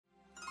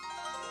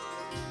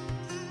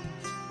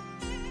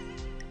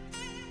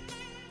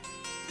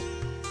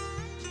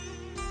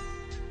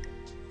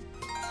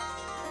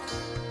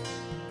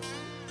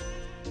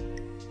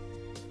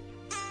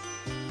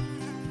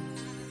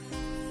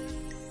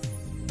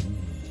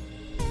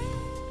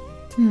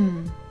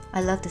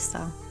I love this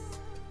song.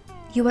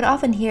 You would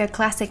often hear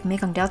classic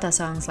Mekong Delta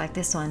songs like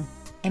this one,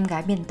 Em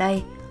Gái Miền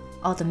Tây,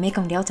 or The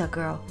Mekong Delta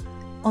Girl,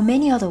 or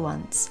many other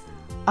ones,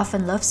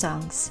 often love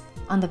songs,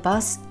 on the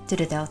bus to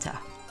the Delta.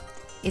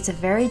 It's a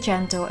very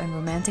gentle and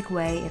romantic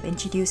way of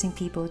introducing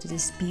people to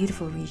this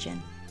beautiful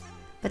region.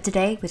 But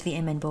today, with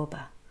VM and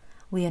Boba,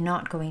 we are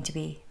not going to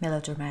be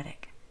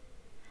melodramatic.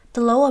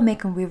 The lower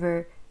Mekong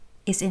River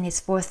is in its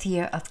fourth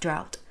year of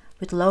drought,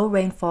 with low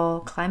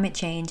rainfall, climate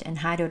change, and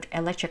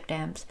hydroelectric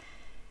dams.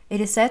 It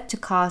is said to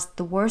cause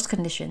the worst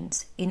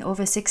conditions in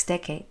over 6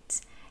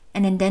 decades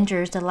and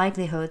endangers the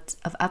livelihoods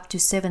of up to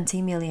 70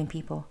 million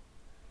people.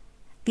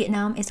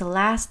 Vietnam is the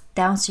last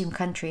downstream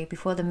country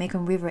before the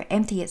Mekong River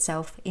emptied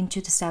itself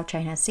into the South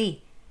China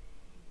Sea,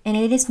 and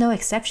it is no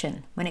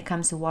exception when it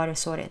comes to water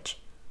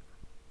shortage.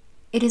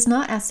 It is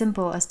not as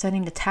simple as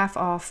turning the tap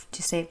off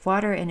to save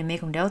water in the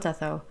Mekong Delta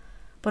though,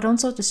 but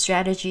also the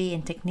strategy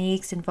and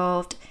techniques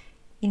involved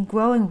in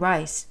growing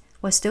rice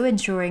while still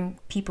ensuring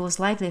people's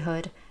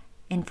livelihood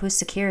and food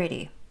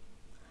security.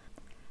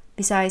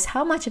 Besides,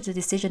 how much of the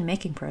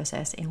decision-making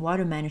process in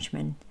water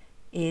management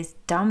is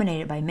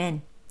dominated by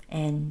men,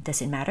 and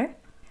does it matter?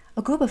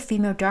 A group of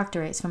female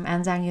doctorates from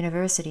An Giang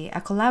University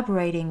are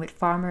collaborating with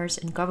farmers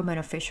and government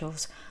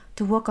officials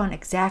to work on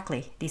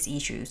exactly these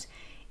issues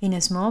in a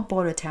small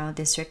border town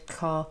district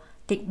called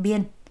Tịnh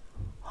Biên,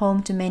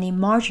 home to many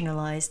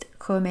marginalized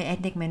Khmer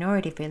ethnic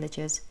minority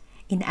villages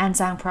in An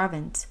Giang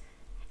province.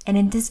 And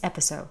in this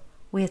episode,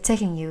 we are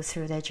taking you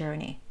through their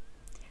journey.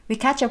 We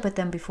catch up with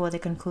them before they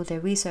conclude their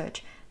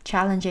research,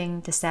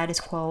 challenging the status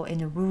quo in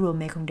the rural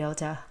Mekong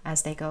Delta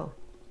as they go.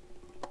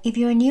 If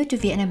you are new to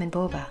Vietnam and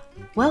Boba,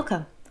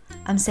 welcome!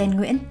 I'm Sen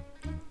Nguyen.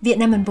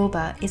 Vietnam and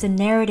Boba is a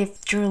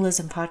narrative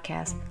journalism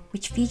podcast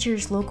which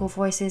features local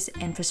voices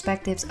and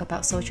perspectives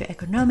about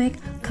socioeconomic,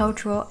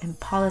 cultural, and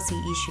policy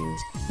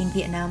issues in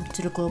Vietnam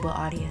to the global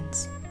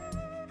audience.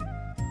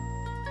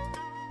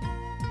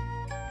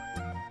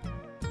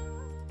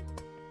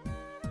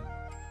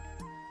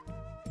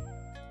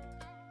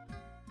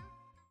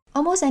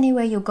 Almost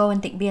anywhere you go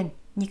in Tịnh Biên,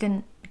 you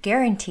can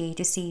guarantee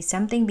to see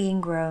something being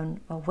grown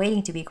or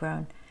waiting to be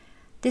grown.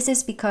 This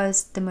is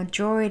because the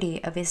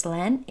majority of its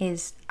land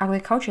is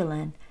agricultural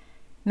land,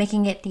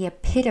 making it the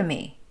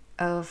epitome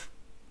of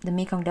the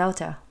Mekong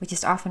Delta, which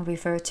is often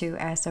referred to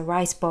as the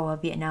Rice Bowl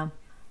of Vietnam.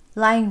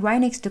 Lying right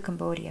next to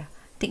Cambodia,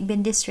 Tịnh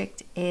Biên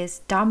district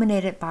is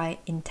dominated by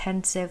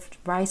intensive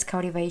rice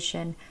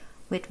cultivation,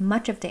 with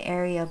much of the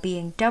area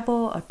being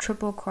double or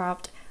triple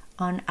cropped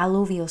on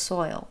alluvial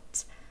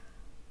soils.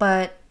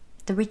 But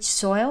the rich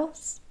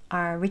soils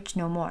are rich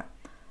no more,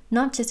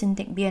 not just in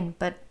Tịnh Biên,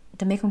 but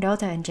the Mekong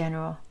Delta in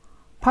general,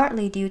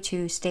 partly due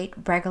to state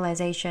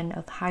regularization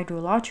of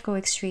hydrological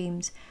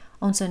extremes,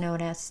 also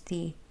known as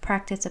the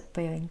practice of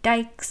building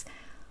dikes,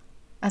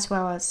 as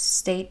well as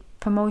state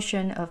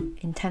promotion of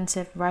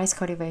intensive rice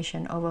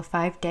cultivation over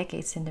 5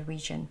 decades in the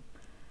region.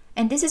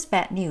 And this is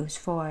bad news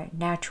for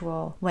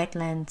natural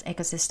wetlands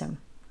ecosystem.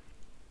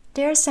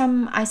 There are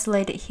some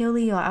isolated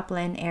hilly or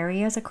upland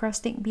areas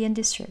across Tịnh Biên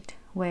district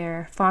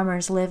where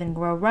farmers live and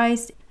grow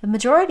rice. The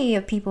majority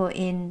of people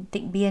in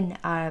Tịnh Biên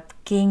are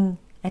Kinh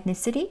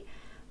ethnicity,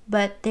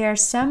 but there are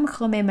some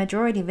Khmer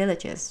majority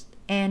villages,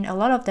 and a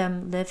lot of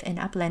them live in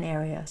upland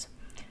areas.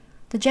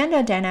 The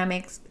gender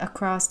dynamics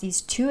across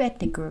these two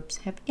ethnic groups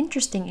have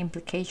interesting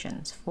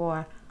implications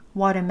for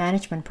water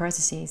management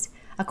processes,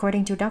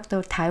 according to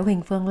Dr. Thái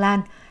Huỳnh Phương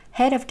Lan,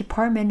 head of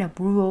Department of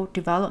Rural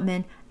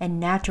Development and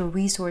Natural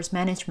Resource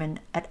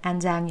Management at An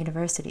Giang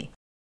University.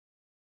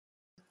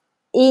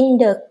 In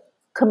the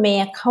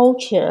Khmer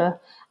culture,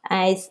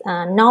 I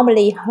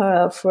normally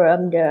heard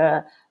from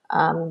the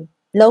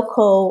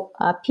local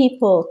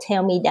people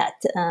tell me that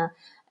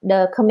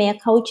the Khmer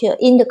culture,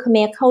 in the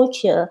Khmer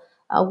culture,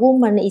 a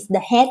woman is the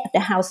head of the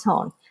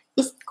household.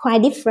 It's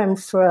quite different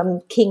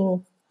from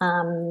King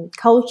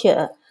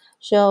culture.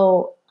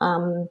 So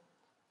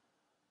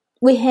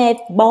we have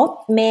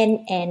both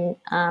men and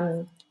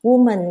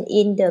women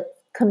in the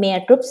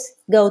Khmer groups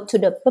go to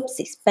the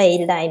public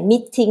space like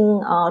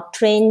meeting or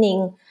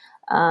training.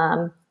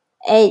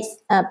 They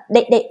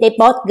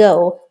both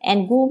go,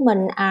 and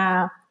women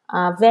are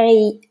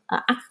very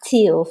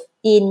active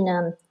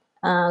in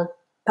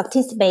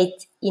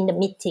participate in the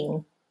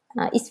meeting.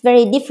 It's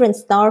very different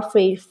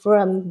story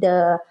from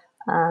the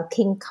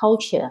King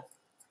culture.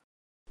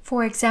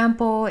 For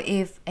example,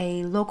 if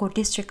a local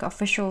district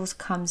officials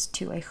comes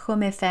to a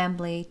Khmer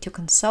family to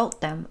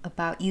consult them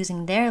about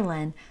using their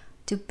land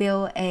to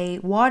build a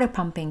water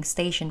pumping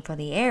station for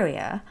the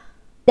area,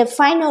 the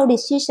final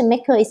decision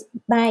maker is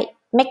made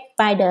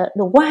by the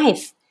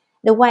wife.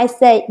 The wife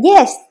say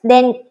yes,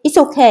 then it's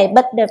okay,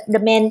 but the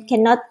man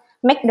cannot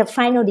make the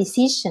final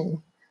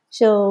decision.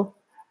 So,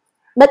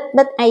 but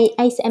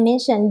as I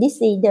mentioned, this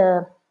is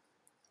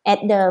at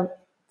the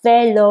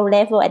very low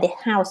level at the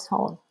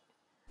household.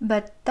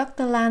 But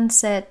Dr. Lan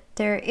said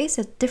there is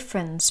a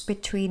difference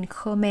between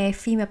Khmer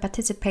female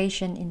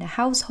participation in the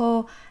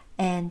household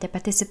and the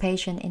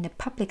participation in the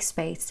public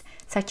space,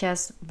 such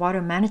as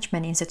water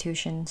management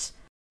institutions.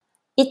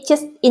 It's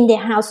just in the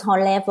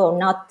household level,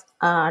 not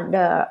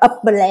the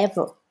upper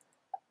level.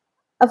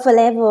 Upper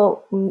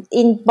level,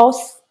 in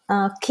both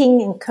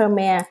King and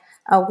Khmer,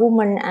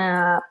 women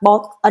are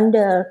both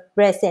under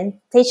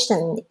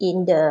representation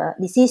in the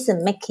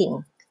decision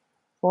making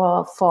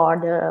for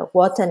the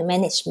water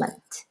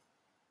management.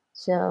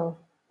 So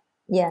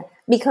yeah,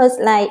 because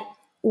like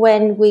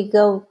when we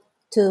go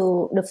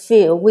to the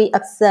field, we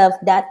observe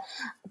that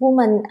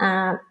women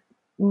are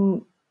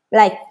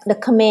like the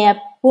Khmer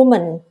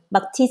women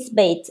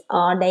participate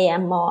or they are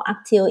more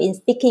active in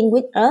speaking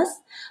with us.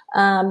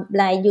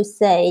 Like you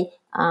say,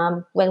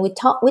 when we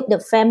talk with the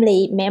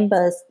family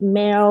members,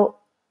 male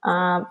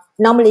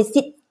normally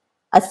sit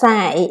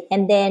aside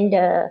and then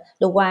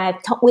the wife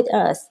talk with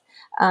us.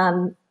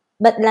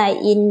 But like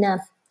in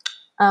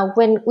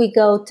when we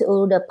go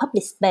to the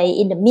public space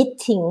in the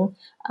meeting,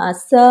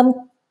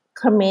 some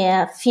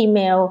Khmer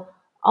female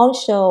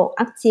also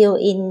active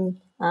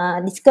in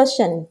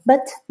discussion,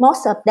 but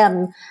most of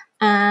them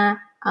are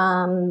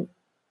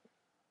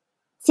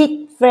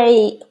sit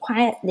very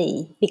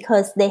quietly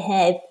because they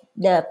have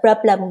the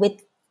problem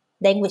with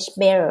language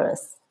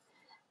barriers.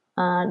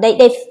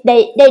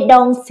 They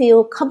don't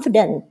feel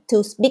confident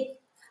to speak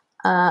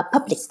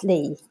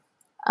publicly.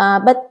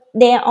 But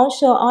there are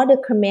also other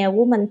Khmer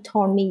women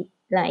told me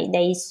like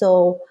they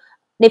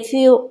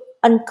feel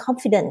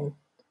unconfident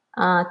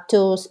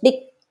to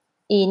speak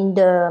in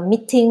the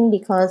meeting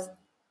because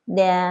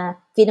their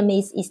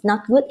Vietnamese is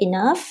not good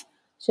enough.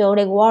 So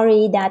they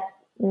worry that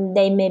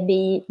they may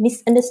be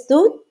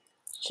misunderstood.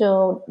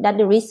 So that's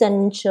the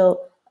reason.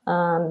 So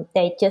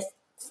they just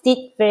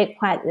sit very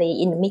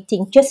quietly in the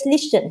meeting, just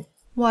listen.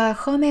 While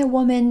Khmer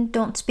women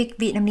don't speak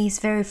Vietnamese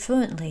very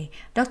fluently,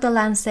 Dr.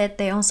 Lan said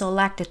they also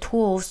lack the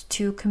tools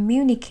to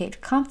communicate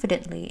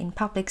confidently in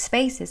public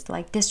spaces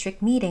like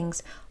district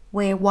meetings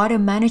where water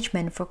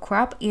management for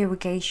crop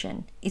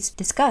irrigation is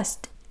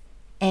discussed,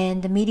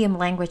 and the medium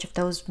language of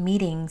those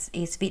meetings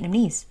is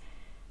Vietnamese.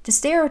 The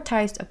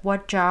stereotypes of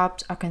what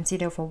jobs are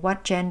considered for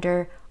what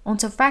gender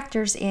also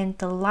factors in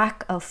the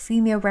lack of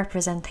female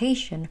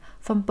representation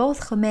from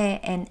both Khmer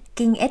and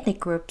King ethnic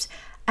groups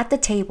at the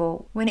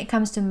table when it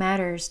comes to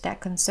matters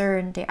that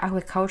concern their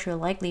agricultural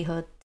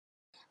livelihood.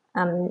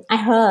 I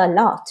heard a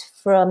lot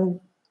from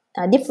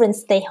different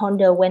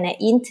stakeholders when I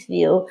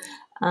interview.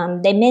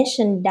 They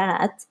mentioned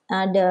that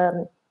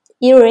the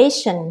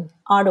irrigation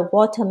or the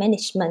water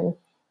management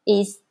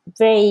is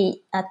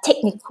very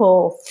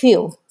technical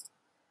field,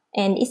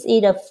 and it's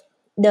either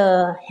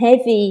the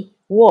heavy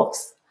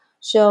works.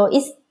 So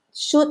it's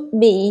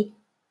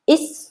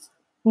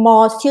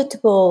more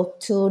suitable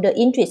to the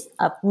interest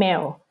of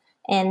male,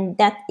 and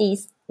that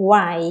is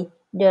why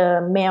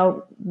the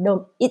male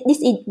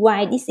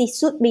this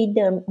should be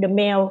the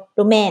male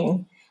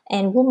domain,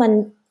 and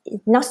woman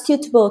is not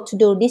suitable to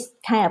do this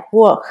kind of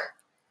work.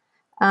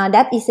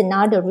 That is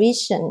another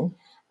reason,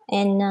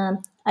 and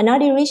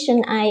another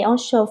reason I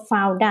also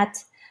found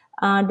that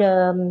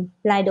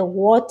the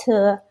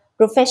water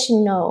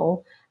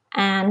professional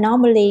are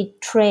normally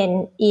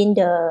trained in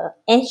the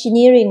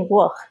engineering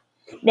work.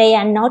 They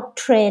are not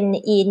trained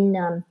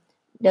in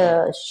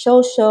the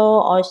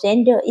social or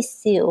gender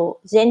issue,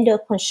 gender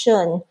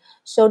concern.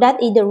 So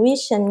that is the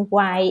reason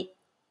why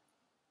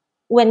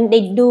when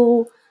they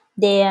do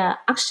their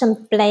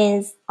action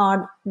plans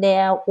or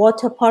their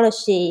water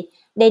policy,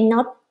 they're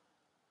not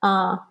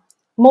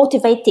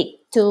motivated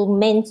to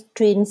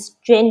mainstream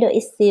gender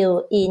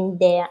issue in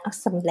their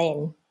action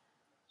plan.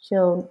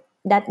 So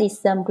that is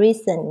some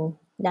reason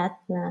that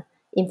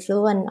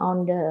influence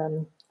on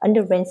the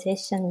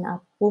underrepresentation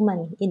of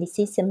women in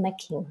decision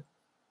making.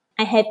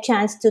 I had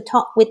chance to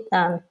talk with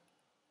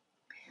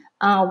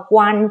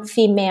one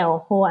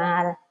female who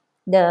are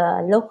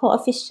the local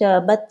official,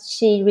 but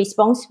she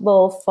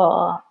responsible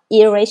for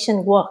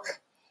irrigation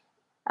work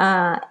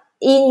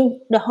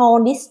in the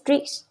whole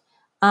district.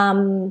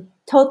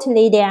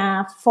 Totally, there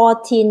are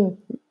 14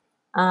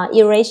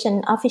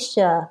 irrigation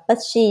officer,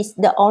 but she's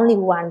the only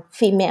one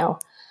female.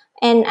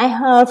 And I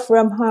heard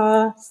from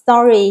her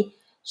story,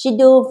 she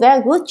do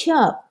very good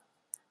job.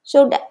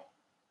 So that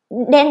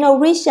there's no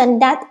reason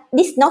that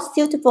this is not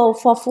suitable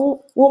for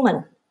full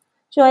woman.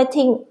 So I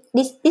think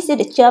this is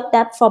the job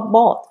that for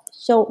both.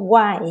 So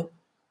why?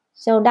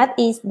 So that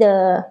is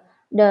the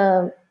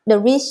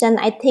reason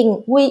I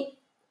think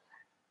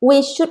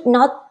we should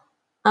not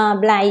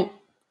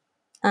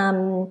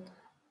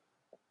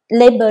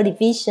labor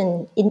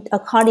division in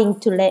according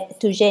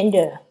to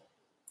gender.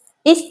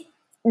 It's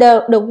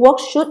the work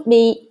should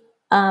be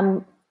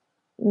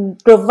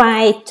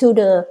provide to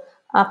the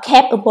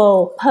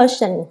capable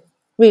person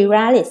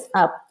regardless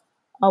of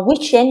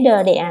which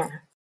gender they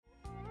are.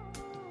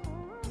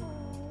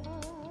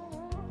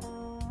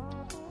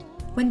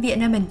 When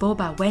Vietnam and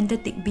Boba went to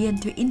Tịnh Biên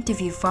to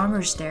interview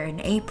farmers there in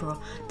April,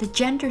 the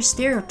gender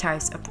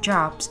stereotypes of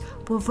jobs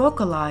were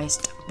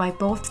vocalized by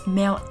both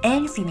male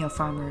and female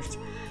farmers,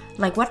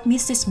 like what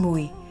Mrs.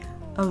 Mui,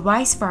 a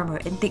rice farmer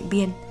in Tịnh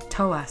Biên,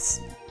 told us.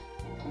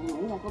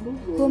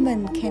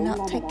 Women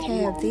cannot take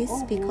care of this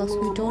because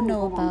we don't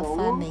know about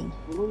farming.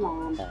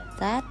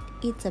 That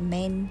is the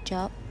main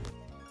job.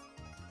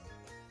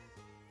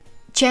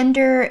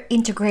 Gender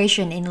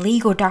integration in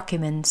legal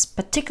documents,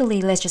 particularly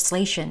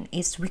legislation,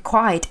 is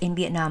required in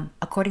Vietnam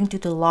according to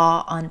the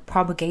law on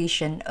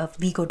promulgation of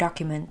legal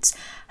documents.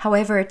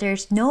 However,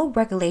 there's no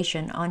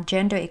regulation on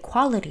gender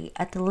equality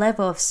at the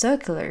level of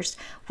circulars,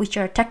 which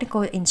are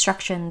technical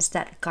instructions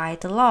that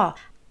guide the law.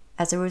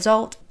 As a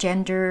result,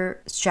 gender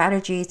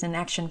strategies and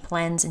action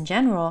plans in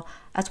general,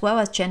 as well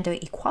as gender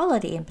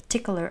equality in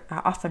particular,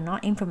 are often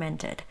not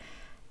implemented.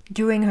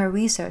 During her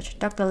research,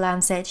 Dr.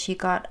 Lan said she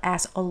got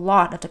asked a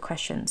lot of the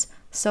questions.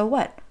 So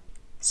what?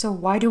 So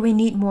why do we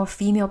need more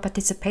female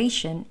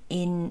participation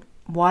in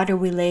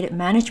water-related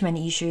management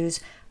issues?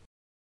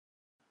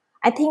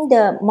 I think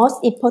the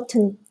most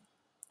important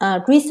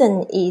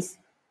reason is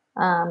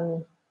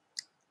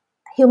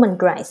human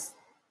rights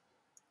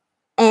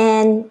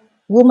and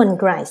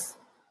women's rights.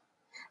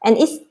 And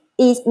it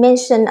is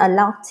mentioned a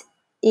lot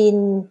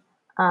in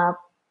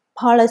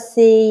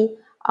policy,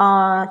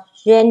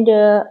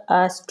 gender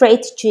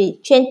strategy,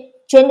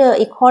 gender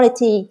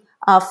equality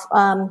of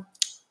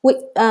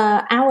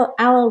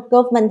our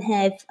government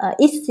have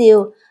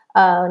issued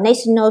a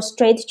national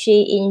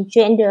strategy in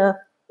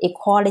gender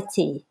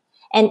equality,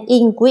 and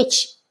in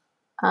which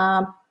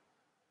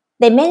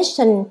they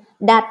mention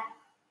that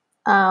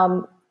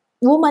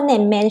women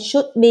and men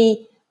should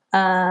be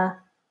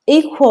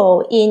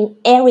equal in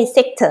every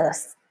sector,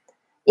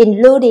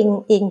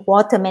 including in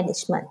water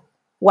management.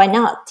 Why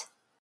not?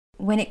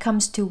 When it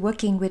comes to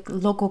working with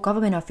local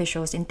government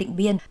officials in Tịnh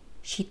Biên,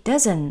 she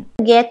doesn't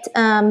get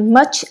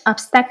much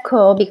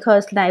obstacle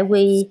because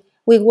we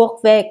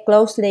work very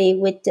closely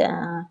with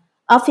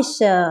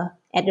officers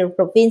at the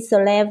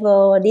provincial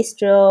level,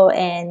 district,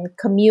 and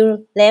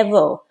commune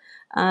level.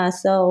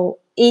 So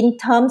in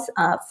terms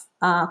of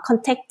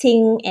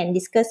contacting and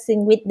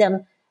discussing with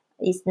them,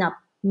 it's not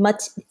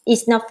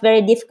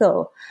very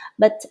difficult.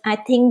 But I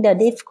think the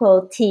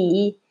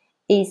difficulty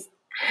is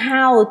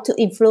how to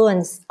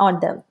influence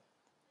on them.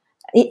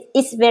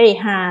 It's very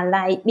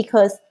hard,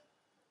 because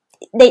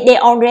they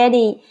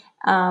already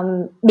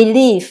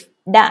believe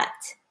that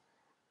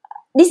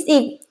this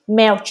is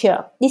male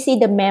job, this is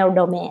the male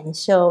domain.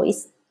 So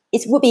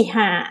it would be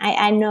hard.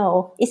 I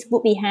know it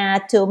would be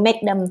hard to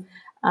make them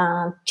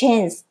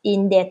change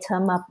in their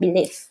term of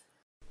belief.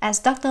 As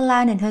Dr.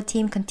 Lan and her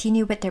team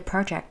continue with their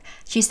project,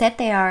 she said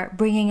they are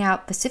bringing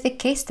out specific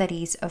case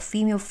studies of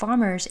female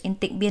farmers in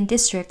Tịnh Biên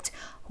district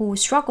who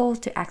struggle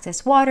to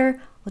access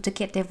water or to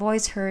get their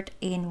voice heard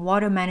in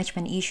water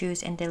management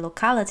issues in their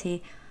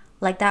locality,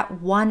 like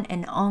that one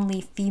and only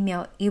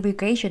female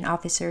irrigation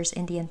officers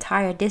in the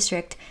entire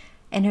district,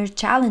 and her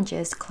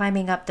challenges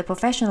climbing up the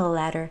professional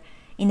ladder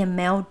in a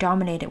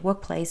male-dominated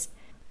workplace.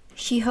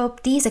 She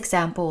hoped these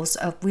examples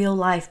of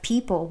real-life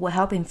people will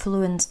help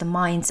influence the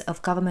minds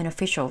of government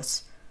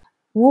officials.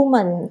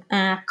 Women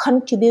are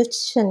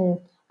contributing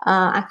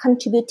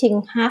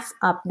half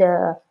of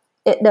the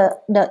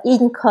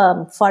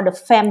income for the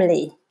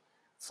family,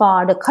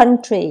 for the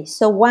country.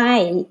 So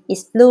why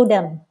exclude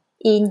them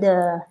in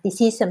the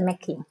decision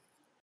making?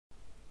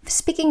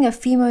 Speaking of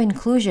female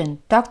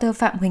inclusion, Dr.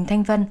 Phạm Huỳnh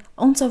Thanh Vân,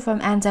 also from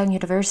An Giang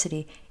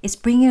University, is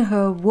bringing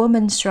her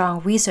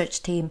woman-strong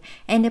research team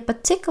and a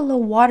particular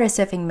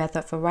water-saving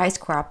method for rice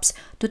crops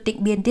to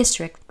Tịnh Biên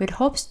district with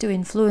hopes to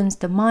influence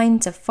the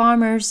minds of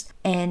farmers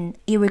and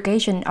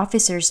irrigation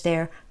officers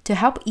there to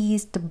help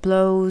ease the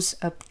blows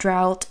of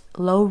drought,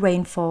 low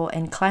rainfall,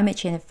 and climate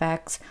change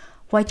effects,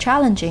 while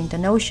challenging the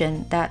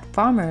notion that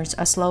farmers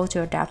are slow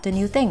to adapt to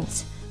new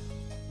things.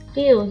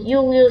 Still, you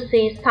will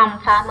see some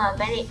farmers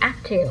very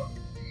active,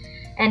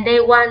 and they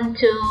want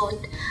to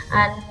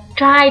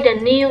try the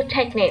new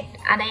technique,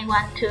 and they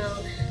want to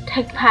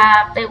take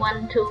part. They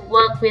want to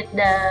work with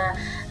the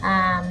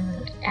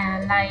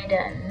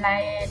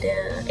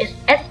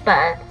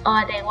expert,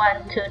 or they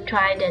want to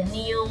try the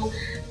new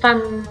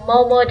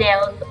more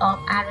models of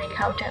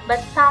agriculture.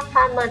 But some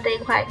farmers they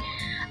quite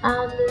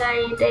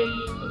they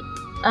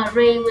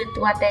agree with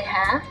what they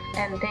have,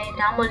 and they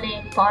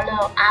normally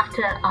follow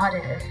after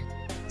others.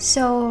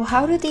 So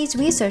how do these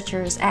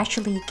researchers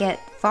actually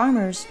get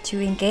farmers to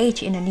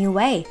engage in a new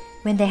way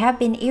when they have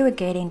been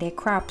irrigating their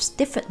crops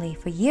differently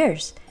for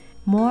years?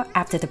 More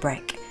after the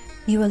break.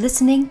 You are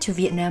listening to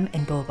Vietnam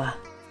in Boba.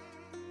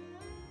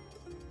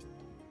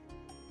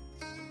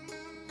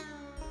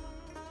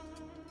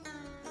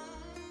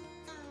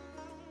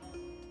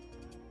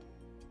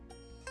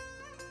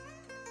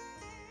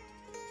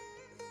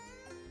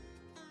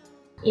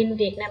 In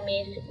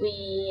Vietnamese,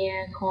 we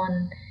call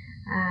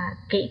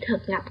kỹ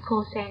thuật ngập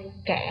khô xen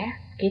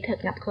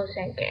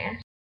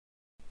kẽ.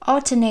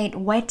 Alternate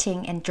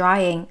wetting and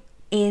drying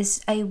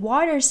is a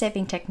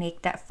water-saving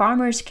technique that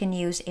farmers can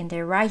use in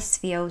their rice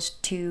fields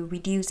to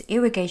reduce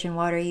irrigation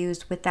water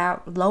use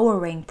without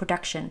lowering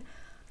production.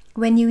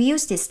 When you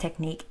use this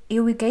technique,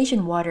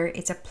 irrigation water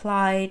is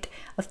applied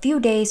a few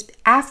days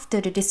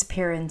after the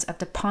disappearance of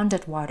the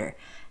ponded water.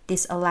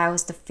 This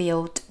allows the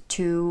field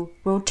to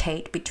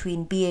rotate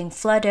between being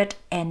flooded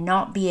and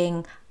not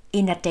being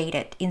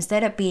inundated,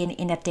 instead of being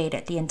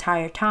inundated the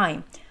entire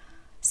time.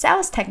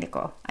 Sounds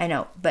technical, I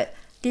know, but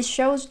this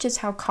shows just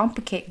how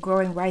complicated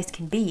growing rice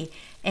can be,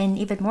 and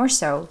even more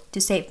so,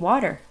 to save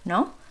water,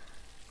 no?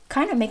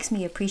 Kind of makes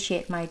me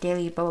appreciate my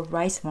daily bowl of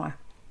rice more.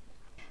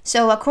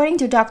 So according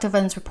to Dr.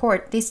 Van's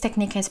report, this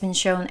technique has been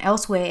shown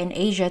elsewhere in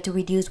Asia to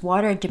reduce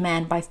water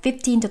demand by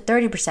 15 to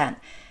 30%.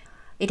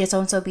 It has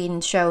also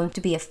been shown to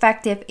be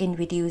effective in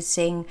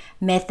reducing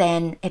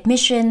methane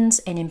emissions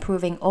and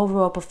improving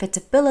overall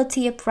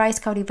profitability of rice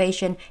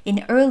cultivation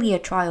in earlier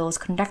trials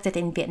conducted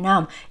in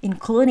Vietnam,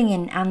 including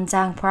in An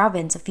Giang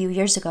province a few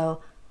years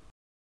ago.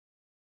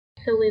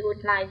 So we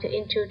would like to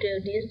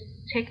introduce this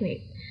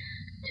technique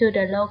to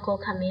the local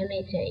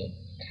community.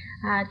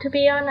 To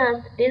be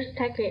honest, this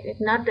technique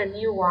is not the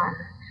new one,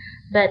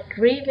 but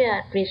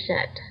previous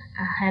research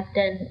have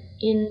done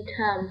in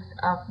terms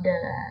of the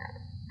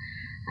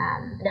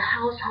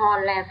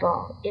household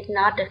level, if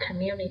not the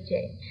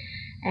community.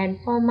 And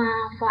for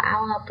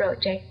our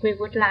project, we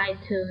would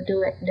like to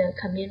do it at the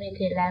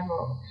community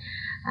level.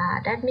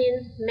 That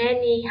means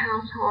many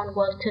households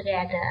work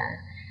together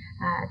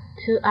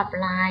to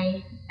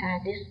apply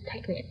this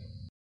technique.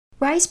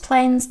 Rice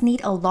plants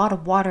need a lot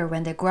of water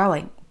when they're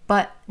growing,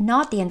 but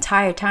not the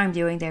entire time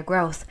during their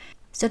growth.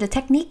 So the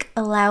technique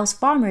allows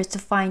farmers to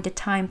find the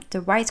time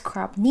the rice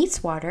crop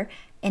needs water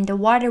and the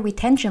water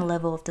retention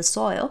level of the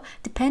soil,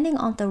 depending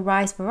on the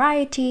rice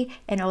variety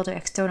and other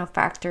external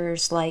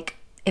factors like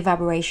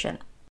evaporation.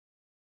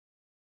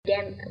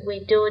 Then we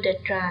do the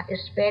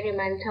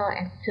experimental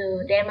and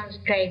to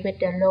demonstrate with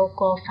the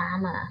local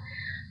farmer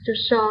to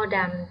show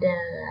them the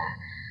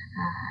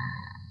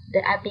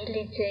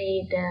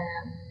ability, the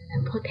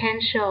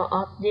potential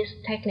of this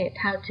technique,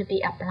 how to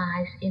be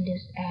applied in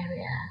this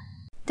area.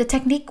 The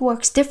technique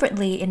works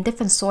differently in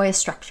different soil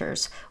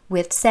structures.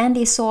 With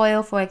sandy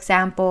soil, for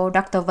example,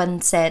 Dr. Van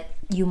said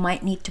you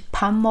might need to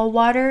pump more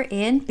water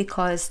in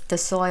because the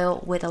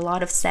soil with a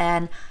lot of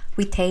sand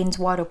retains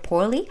water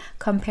poorly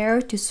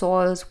compared to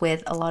soils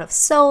with a lot of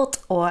silt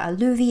or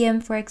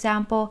alluvium, for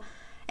example.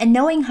 And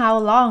knowing how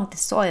long the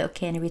soil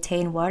can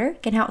retain water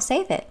can help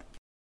save it.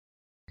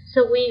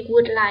 So we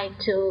would like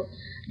to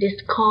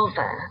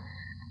discover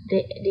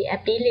the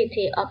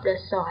ability of the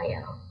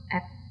soil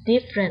at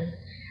different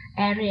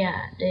area,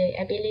 the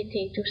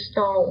ability to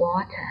store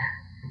water,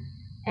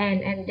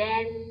 and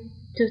then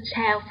to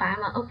tell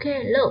farmer,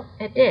 okay, look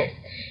at this.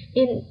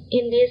 In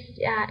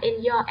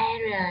your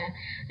area,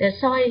 the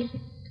soil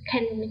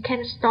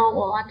can store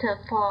water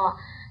for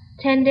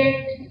 10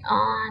 days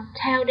or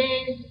 12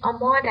 days or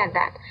more than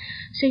that.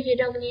 So you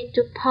don't need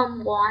to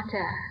pump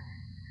water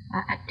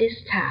at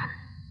this time.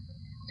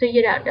 So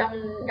you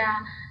don't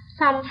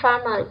some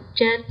farmers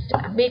just,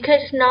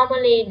 because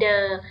normally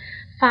the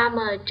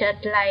farmer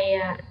just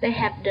like they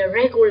have the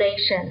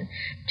regulation,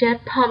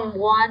 just pump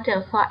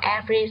water for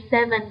every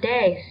 7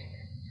 days.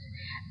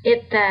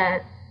 It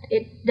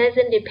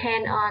doesn't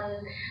depend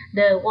on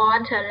the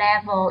water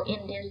level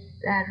in this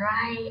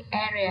right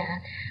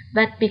area,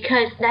 but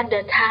because that's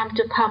the time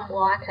to pump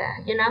water,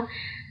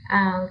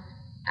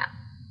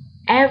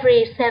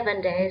 every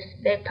 7 days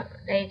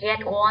they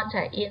get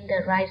water in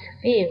the rice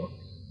field,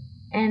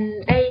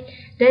 and they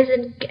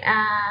doesn't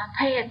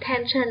pay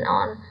attention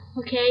on,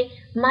 okay,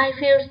 my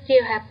field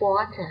still have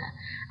water,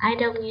 I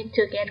don't need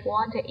to get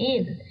water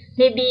in.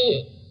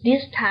 Maybe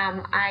this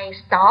time I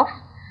stop,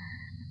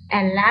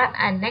 and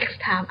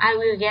next time I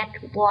will get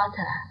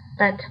water.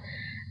 But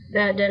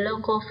the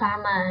local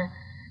farmer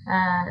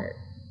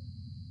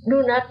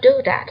do not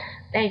do that.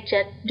 They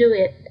just do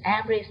it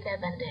every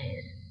 7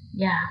 days.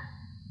 Yeah.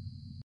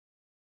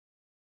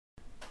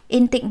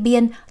 In Tịnh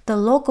Biên, the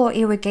local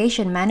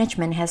irrigation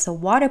management has a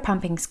water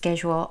pumping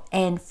schedule,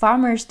 and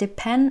farmers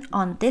depend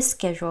on this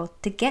schedule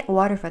to get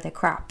water for their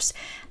crops.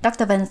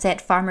 Dr. Van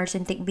said farmers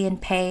in Tịnh Biên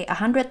pay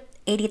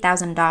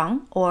 180,000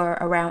 dong, or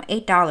around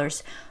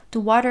 $8, to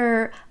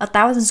water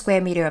 1,000 square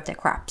meters of their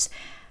crops.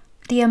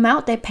 The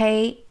amount they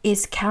pay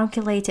is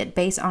calculated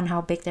based on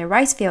how big their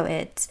rice field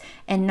is,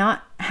 and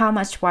not how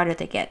much water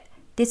they get.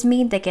 This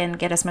means they can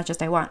get as much as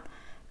they want.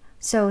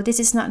 So this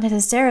is not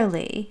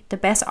necessarily the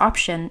best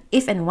option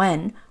if and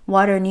when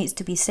water needs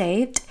to be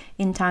saved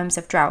in times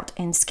of drought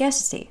and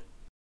scarcity.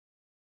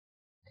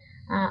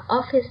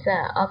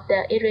 Officer of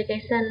the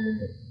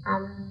irrigation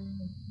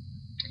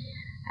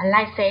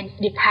license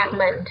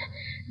department,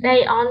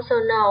 they also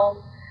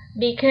know,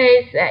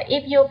 because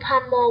if you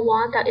pump more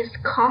water, it's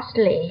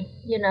costly,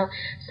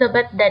 So,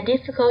 but the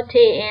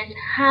difficulty is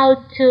how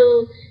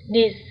to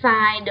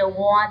decide the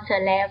water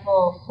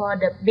level for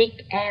the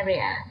big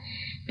area.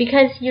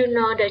 Because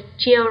the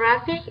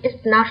geography is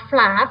not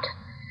flat.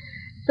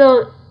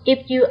 So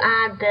if you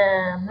are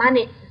the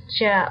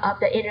mixture of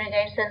the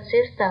irrigation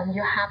system,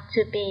 you have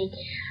to be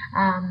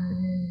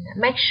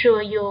make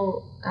sure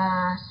you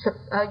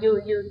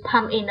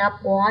pump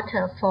enough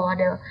water for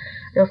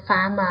the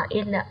farmer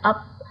in the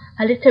up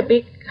a little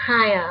bit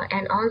higher,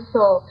 and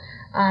also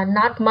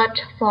not much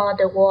for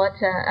the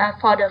water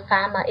for the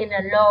farmer in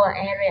a lower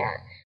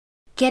area.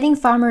 Getting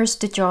farmers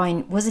to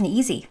join wasn't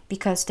easy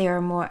because there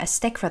are more at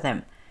stake for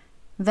them.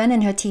 Van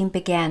and her team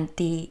began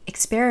the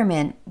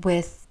experiment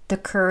with the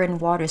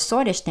current water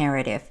shortage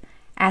narrative,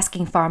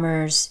 asking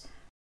farmers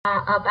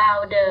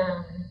about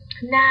the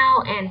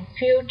now and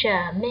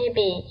future,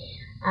 maybe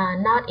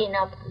not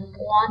enough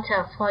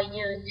water for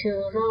you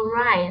to grow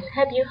rice.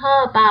 Have you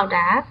heard about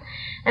that?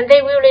 And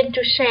they willing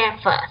to share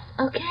first.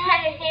 Okay,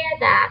 I hear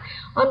that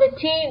on the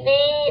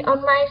TV,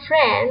 on my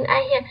friend,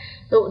 I hear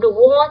the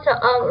water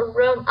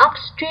from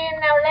upstream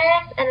now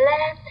less and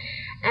less.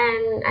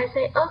 And I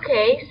say,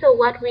 okay, so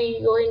what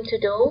we going to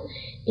do?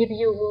 If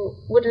you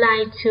would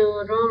like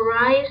to grow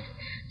rice,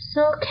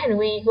 so can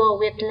we go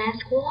with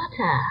less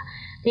water?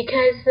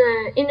 Because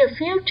in the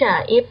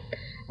future, if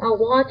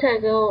water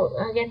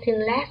getting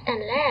less and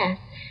less,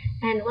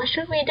 and what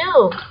should we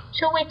do?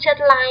 Should we just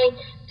like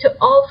to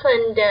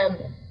open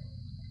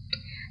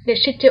the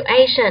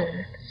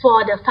situation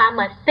for the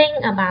farmer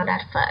think about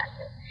that first,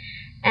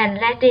 and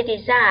let they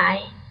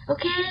decide?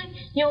 Okay,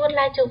 you would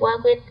like to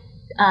work with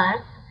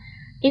us.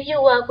 If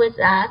you work with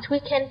us, we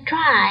can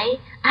try.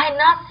 I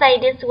not say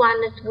this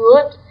one is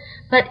good,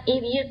 but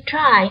if you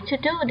try to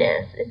do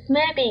this, it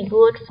may be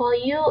good for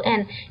you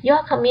and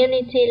your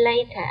community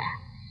later.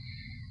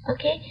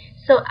 Okay,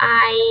 so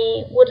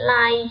I would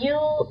like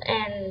you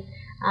and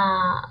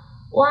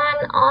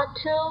one or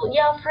two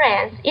your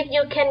friends, if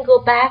you can go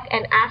back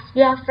and ask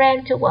your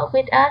friend to work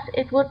with us,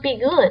 it would be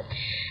good.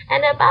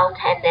 And about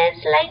 10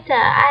 days later,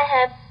 I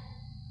have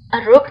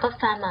a group of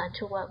farmers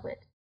to work with.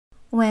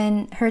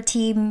 When her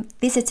team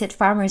visited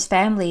farmers'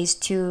 families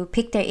to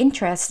pick their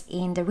interest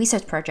in the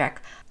research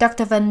project,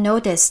 Dr. Van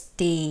noticed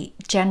the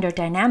gender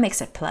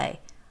dynamics at play.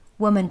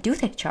 Women do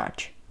take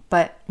charge,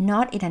 but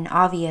not in an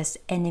obvious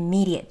and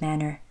immediate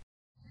manner.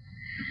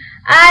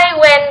 I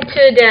went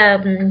to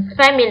the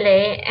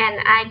family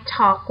and I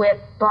talked with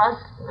both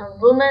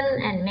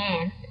women and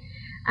men,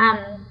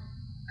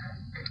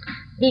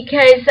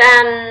 because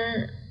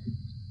I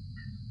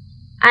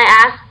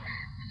asked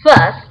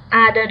first,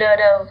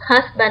 the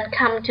husband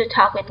come to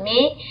talk with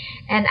me,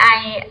 and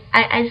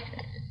I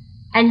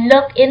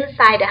look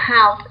inside the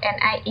house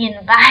and I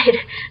invite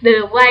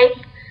the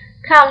wife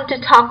come to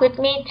talk with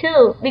me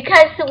too,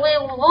 because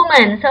we're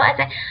women. So I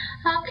say,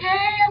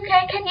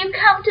 okay, can you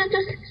come to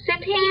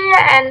sit here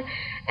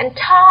and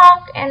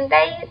talk? And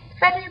they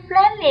very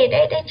friendly.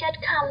 They just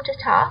come to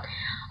talk.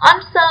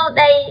 Also,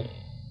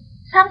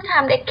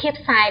 sometimes they keep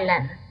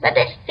silent, but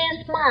they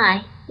still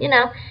smile,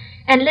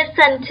 and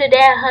listen to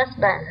their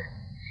husband.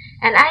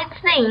 And I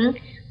think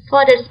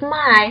for the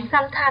smile,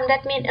 sometimes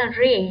that means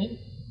agree.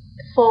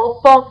 For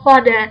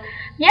the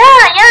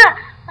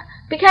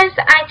because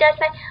I just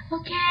say,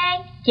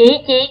 okay,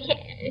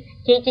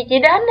 chị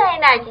đến đây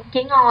này,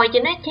 chị ngồi chị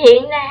nói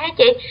chuyện này hả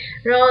chị?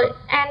 Rồi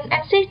and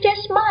she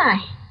just smile.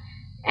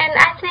 And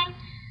I think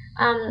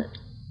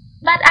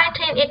but I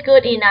think it's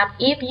good enough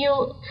if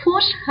you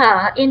push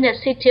her in a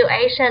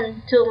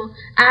situation to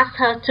ask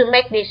her to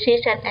make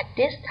decision at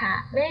this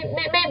time.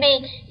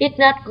 Maybe it's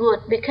not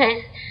good,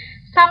 because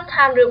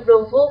sometimes the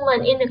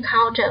women in the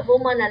culture,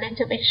 women are a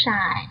little bit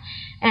shy,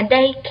 and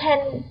they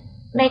can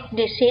make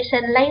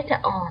decision later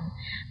on,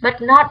 but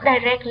not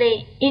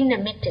directly in the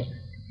meeting.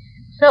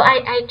 So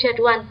I just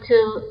want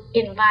to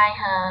invite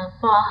her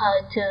for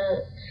her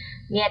to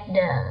get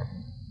the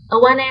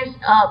awareness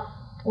of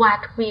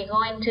what we're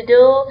going to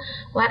do,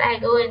 what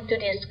I'm going to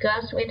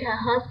discuss with her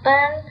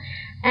husband,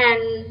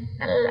 and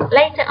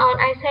later on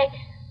I say,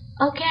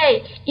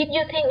 okay, if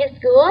you think it's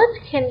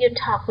good, can you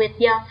talk with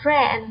your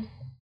friends?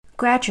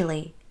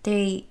 Gradually,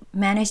 they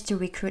managed to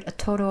recruit a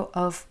total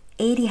of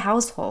 80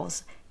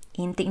 households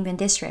in Tịnh Biên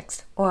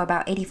districts, or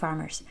about 80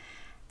 farmers.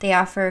 They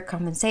offer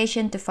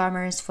compensation to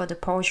farmers for the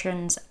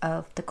portions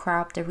of the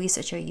crop the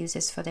researcher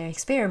uses for their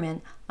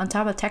experiment, on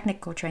top of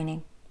technical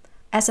training.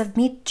 As of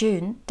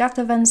mid-June,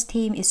 Dr. Van's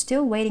team is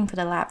still waiting for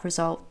the lab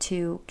result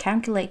to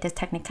calculate the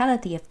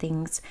technicality of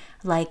things,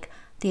 like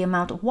the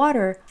amount of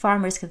water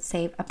farmers can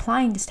save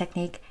applying this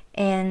technique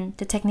and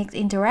the technique's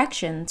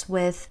interactions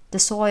with the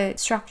soil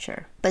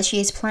structure. But she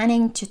is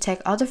planning to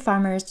take other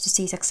farmers to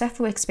see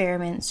successful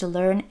experiments to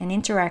learn and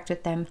interact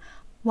with them,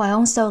 while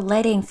also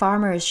letting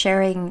farmers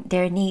sharing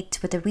their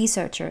needs with the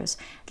researchers,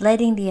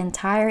 letting the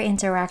entire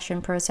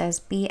interaction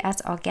process be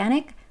as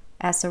organic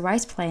as the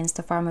rice plants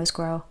the farmers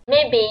grow.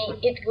 Maybe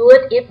it's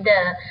good if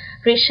the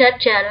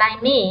researcher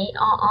like me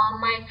or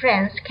my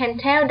friends can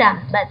tell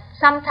them, but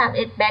sometimes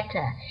it's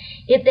better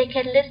if they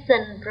can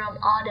listen from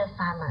other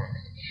farmers,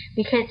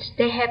 because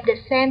they have the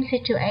same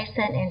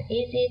situation and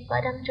easy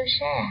for them to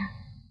share.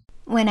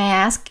 When I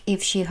asked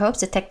if she hopes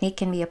the technique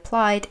can be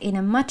applied in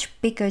a much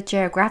bigger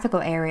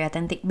geographical area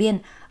than Tịnh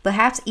Biên,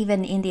 perhaps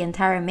even in the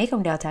entire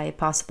Mekong Delta if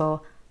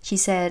possible, she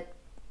said,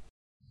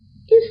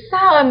 It's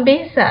so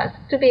ambitious,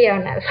 to be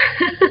honest.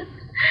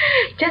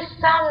 Just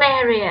some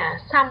area,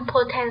 some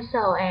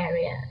potential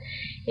area.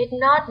 It's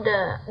not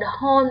the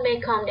whole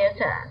Mekong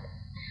Delta.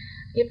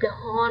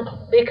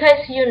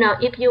 Because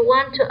if you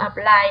want to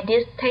apply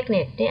this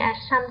technique, there are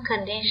some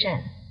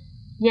conditions.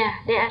 Yeah,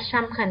 there are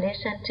some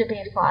conditions to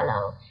be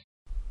followed.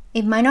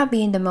 It might not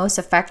be the most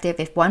effective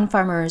if one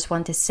farmers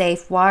want to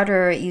save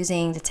water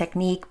using the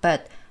technique,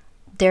 but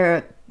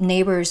their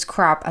neighbor's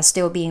crop are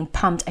still being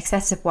pumped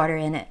excessive water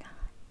in it.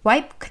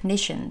 Right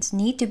conditions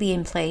need to be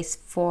in place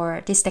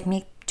for this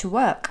technique to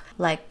work,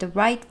 like the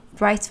right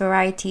rice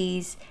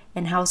varieties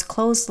and how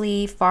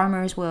closely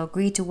farmers will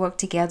agree to work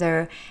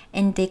together,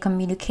 and the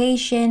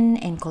communication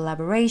and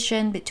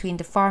collaboration between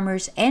the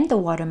farmers and the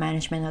water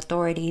management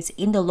authorities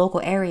in the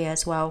local area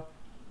as well.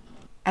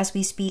 As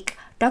we speak,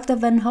 Dr.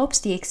 Van hopes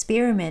the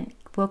experiment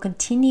will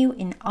continue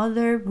in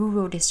other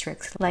rural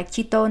districts like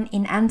Chiton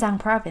in An Giang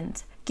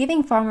province,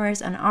 giving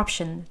farmers an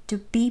option to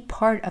be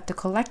part of the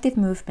collective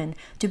movement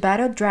to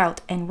battle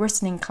drought and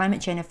worsening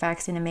climate change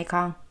effects in the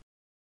Mekong.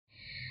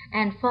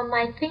 And for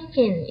my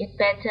thinking, it's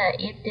better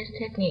if this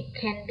technique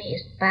can be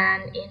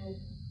expanded in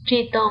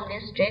Chiton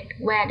district,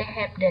 where they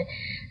have the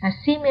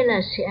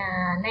similar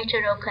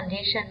natural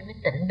condition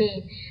with Tịnh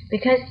Biên.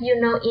 Because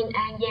in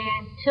An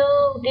Giang,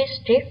 two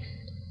districts,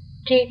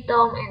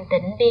 Chiton and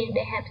Tịnh Biên,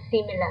 they have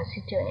similar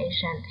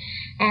situation.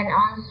 And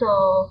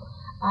also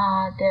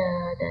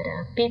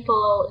the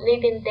people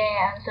living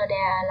there, also there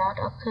are a lot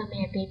of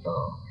Khmer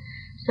people.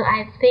 So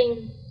I think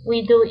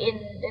we do in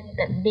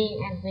Tịnh Biên,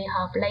 and we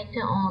hope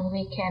later on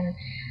we can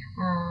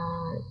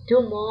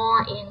do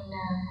more in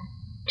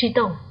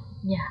Chiton.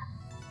 Yeah.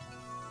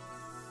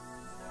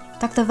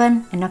 Dr.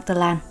 Van and Dr.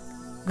 Lan,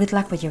 good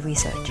luck with your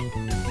research.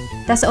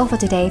 That's all for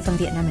today from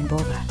Vietnam and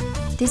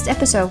Boba. This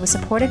episode was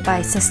supported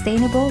by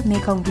Sustainable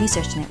Mekong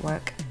Research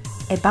Network,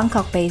 a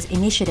Bangkok-based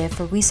initiative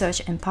for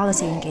research and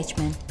policy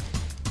engagement.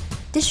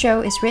 This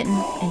show is written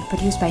and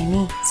produced by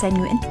me, Sen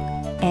Nguyen,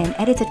 and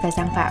edited by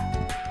Giang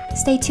Phạm.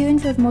 Stay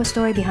tuned for more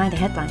story behind the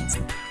headlines.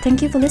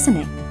 Thank you for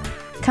listening.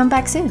 Come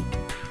back soon.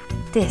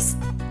 This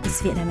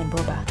is Vietnam and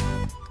Boba.